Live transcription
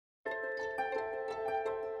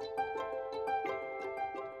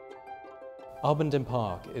Abend in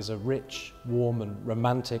Park is a rich, warm and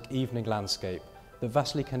romantic evening landscape that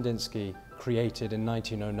Wassily Kandinsky created in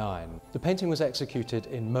 1909. The painting was executed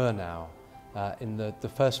in Murnau in the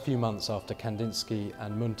first few months after Kandinsky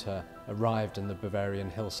and Munter arrived in the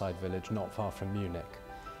Bavarian hillside village not far from Munich.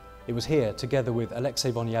 It was here, together with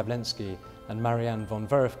Alexei von Jawlensky and Marianne von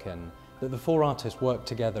Werefkin, that the four artists worked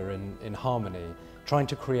together in harmony, trying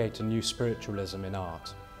to create a new spiritualism in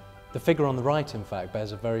art. The figure on the right, in fact,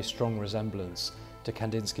 bears a very strong resemblance to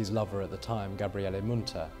Kandinsky's lover at the time, Gabriele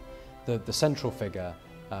Munter. The central figure,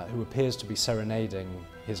 who appears to be serenading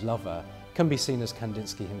his lover, can be seen as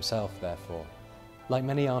Kandinsky himself, therefore. Like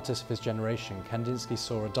many artists of his generation, Kandinsky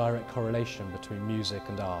saw a direct correlation between music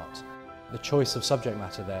and art. The choice of subject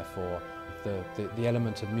matter, therefore, the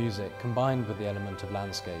element of music combined with the element of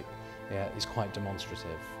landscape, is quite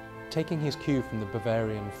demonstrative. Taking his cue from the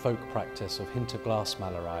Bavarian folk practice of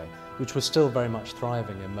Hinterglasmalerei, which was still very much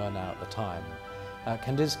thriving in Murnau at the time,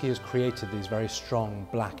 Kandinsky has created these very strong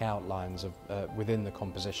black outlines within the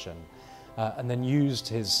composition, and then used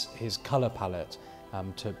his colour palette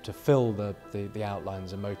to fill the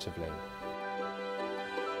outlines emotively.